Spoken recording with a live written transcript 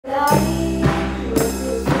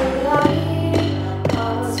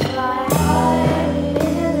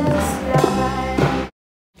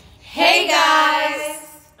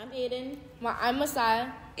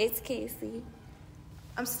Messiah. It's Casey.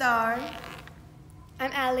 I'm Star.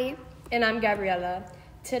 I'm Allie. And I'm Gabriella.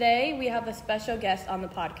 Today we have a special guest on the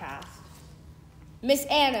podcast. Miss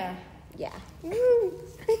Anna. Yeah.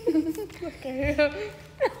 Okay.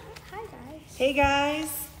 Hi, guys. Hey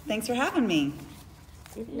guys, thanks for having me.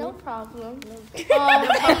 No problem.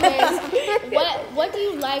 Anyways, what do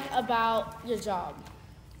you like about your job?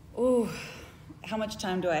 Ooh, how much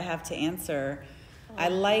time do I have to answer? I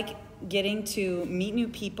like getting to meet new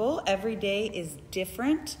people. Every day is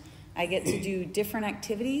different. I get to do different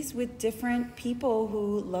activities with different people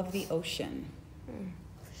who love the ocean.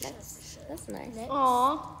 That's nice.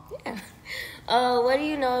 Aww. Yeah. What do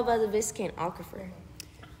you know about the Biscayne Aquifer?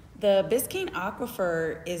 The Biscayne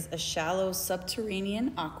Aquifer is a shallow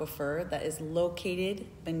subterranean aquifer that is located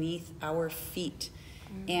beneath our feet.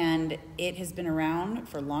 And it has been around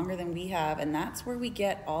for longer than we have, and that's where we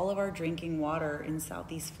get all of our drinking water in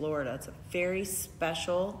Southeast Florida. It's a very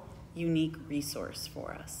special, unique resource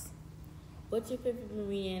for us. What's your favorite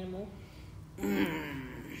marine animal?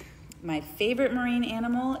 My favorite marine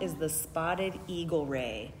animal is the spotted eagle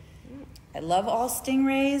ray. I love all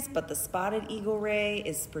stingrays, but the spotted eagle ray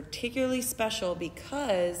is particularly special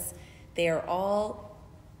because they are all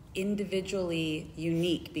individually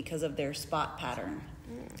unique because of their spot pattern.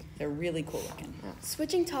 They're really cool looking.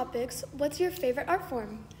 Switching topics, what's your favorite art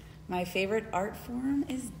form? My favorite art form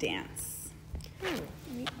is dance.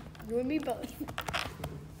 You and me both.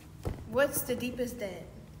 What's the deepest depth?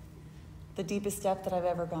 The deepest depth that I've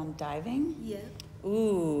ever gone diving? Yeah.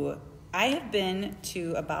 Ooh, I have been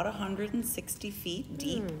to about 160 feet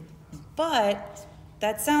deep, but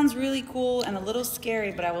that sounds really cool and a little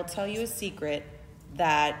scary, but I will tell you a secret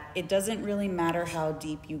that it doesn't really matter how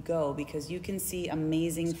deep you go because you can see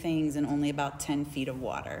amazing things in only about 10 feet of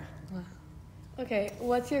water. Okay,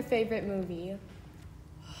 what's your favorite movie?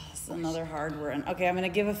 This is another hard one. Okay, I'm going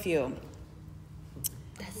to give a few.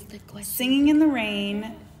 That's the question. Singing in the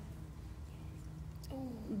Rain.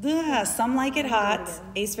 Ugh, Some Like It Hot.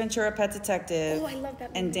 Ace Ventura: Pet Detective. Oh, I love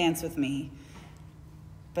that movie. And Dance with Me.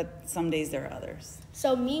 But some days there are others.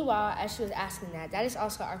 So meanwhile, as she was asking that is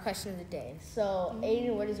also our question of the day. So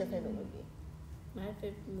Aiden, what is your favorite movie? My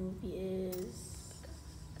favorite movie is.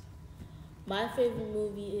 Let me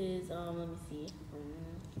see.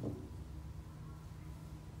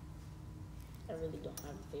 I really don't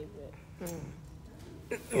have a favorite.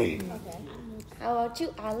 Okay. How about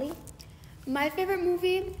you, Ali? My favorite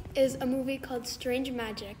movie is a movie called Strange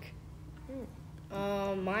Magic.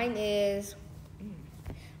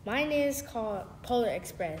 Mine is called Polar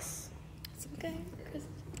Express. Okay.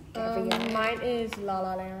 Mine is La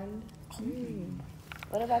La Land.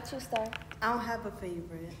 What about you, Star? I don't have a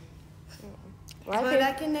favorite. My But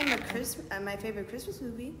I can name my favorite Christmas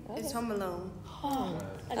movie. It's Home Alone.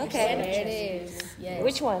 Okay. There it is. Yes.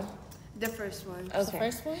 Which one? The first one. The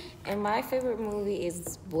first one? And my favorite movie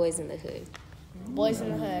is Boys in the Hood. Boys in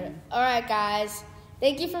the Hood. All right, guys.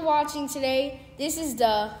 Thank you for watching today. This is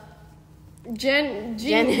the Generation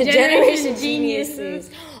Geniuses.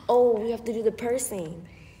 Oh, we have to do the person.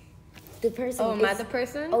 The person. Oh, am I the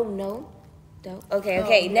person? Oh, no. Don't.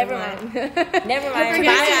 Okay, never mind. Never mind.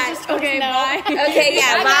 Bye. Okay, bye. Okay,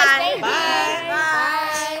 yeah, bye. Bye.